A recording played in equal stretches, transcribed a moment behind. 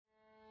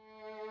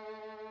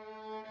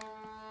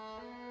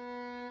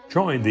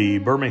Join the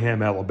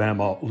Birmingham,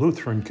 Alabama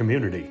Lutheran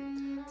community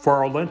for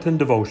our Lenten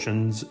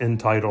Devotions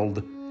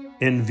entitled,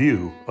 In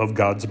View of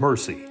God's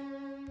Mercy.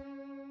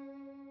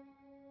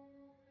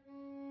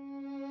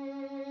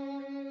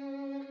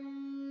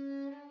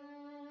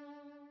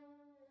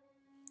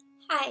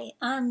 Hi,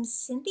 I'm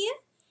Cynthia,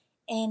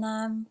 and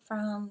I'm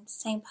from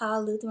St.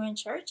 Paul Lutheran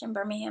Church in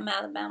Birmingham,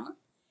 Alabama.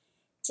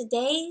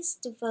 Today's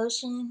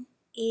devotion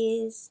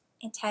is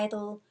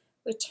entitled,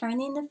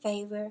 Returning the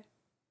Favor,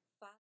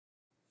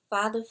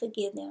 Father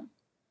Forgive Them,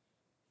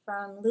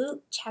 from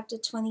Luke chapter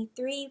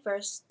 23,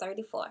 verse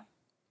 34.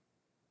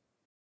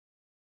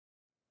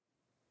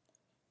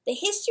 The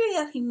history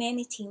of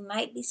humanity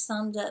might be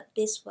summed up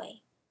this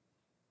way.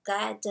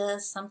 God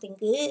does something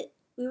good,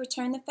 we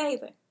return the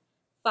favor,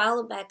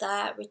 followed by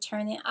God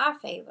returning our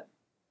favor.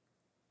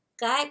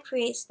 God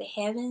creates the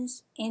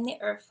heavens and the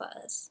earth for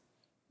us.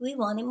 We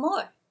wanted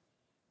more.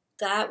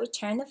 God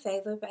returned the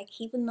favor by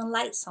keeping the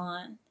lights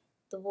on,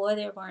 the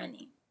water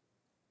running.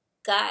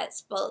 God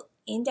spoke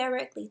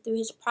indirectly through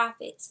his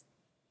prophets.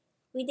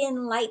 We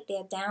didn't like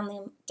their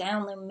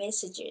download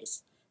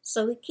messages,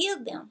 so we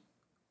killed them.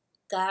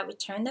 God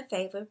returned the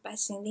favor by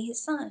sending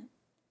his son.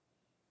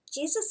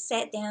 Jesus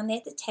sat down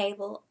at the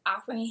table,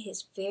 offering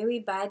his very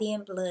body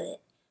and blood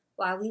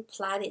while we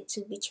plotted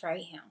to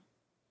betray him.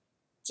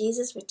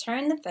 Jesus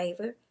returned the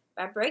favor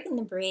by breaking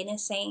the bread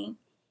and saying,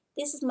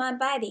 "This is my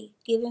body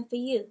given for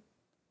you."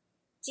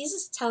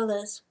 Jesus told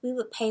us we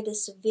would pay the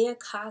severe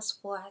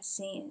cost for our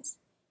sins.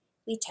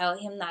 We told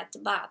him not to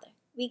bother.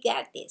 We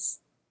got this.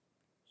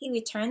 He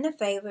returned the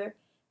favor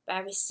by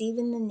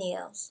receiving the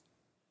nails.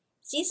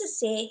 Jesus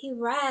said he'd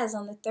rise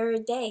on the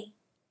third day.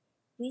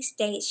 We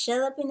stayed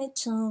shut up in a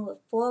tomb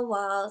with 4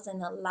 walls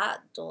and a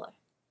locked door.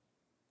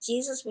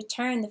 Jesus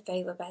returned the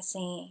favor by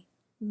saying,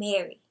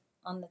 "Mary,"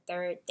 on the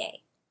third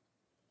day.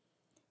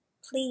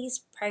 Please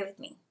pray with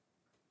me.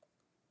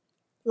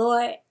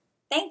 Lord,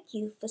 thank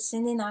you for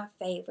sending our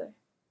favor,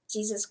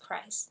 Jesus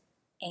Christ.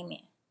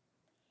 Amen.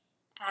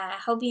 I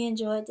hope you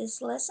enjoyed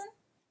this lesson.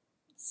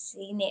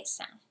 See you next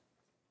time.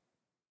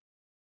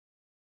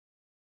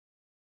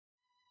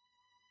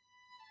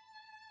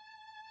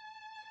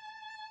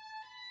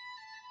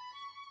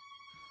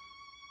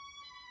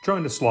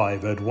 Join us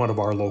live at one of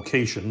our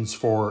locations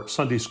for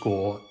Sunday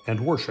school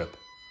and worship,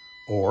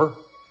 or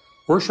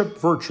worship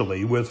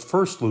virtually with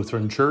First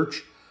Lutheran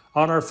Church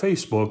on our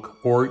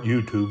Facebook or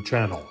YouTube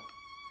channel.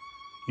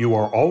 You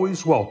are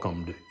always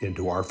welcomed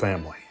into our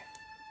family.